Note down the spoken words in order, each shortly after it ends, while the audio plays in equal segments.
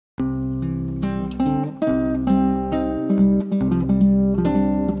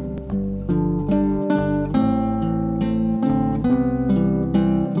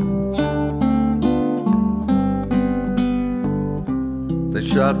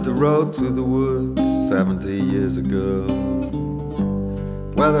shut the road to the woods 70 years ago.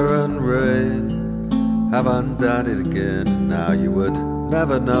 Weather and rain have undone it again, and now you would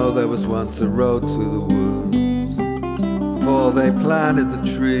never know there was once a road to the woods. For they planted the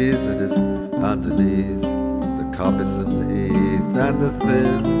trees that is underneath the coppice and the heath, and the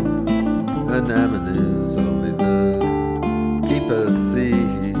thin anemones only the keeper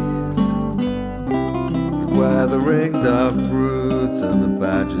sees, where the ringdove broods and the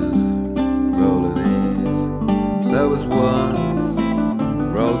badgers roll at ease. There was once a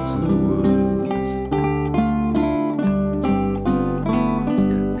road to the woods.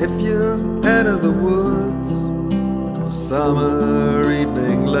 If you enter the woods on a summer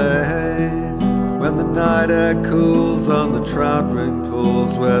evening late, when the night air cools on the trout ring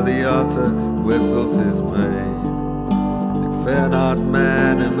pools where the otter whistles his mate, you fear not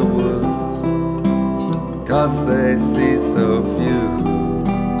man in the woods, 'cause they see so few.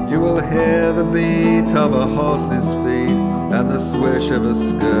 You will hear the beat of a horse's feet and the swish of a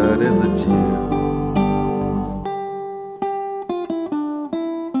skirt in the dew.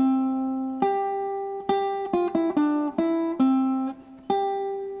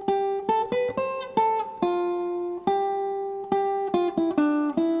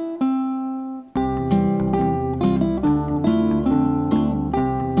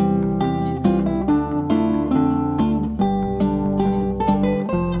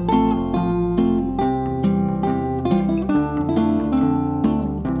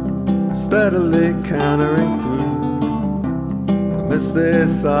 Steadily cantering through the misty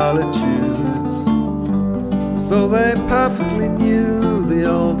solitudes, as though they perfectly knew the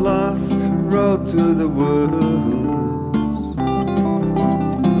old lost road to the woods.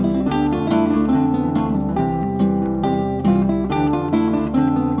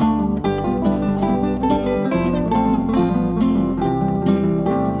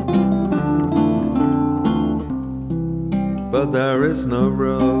 But there is no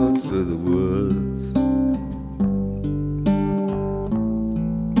road to the woods.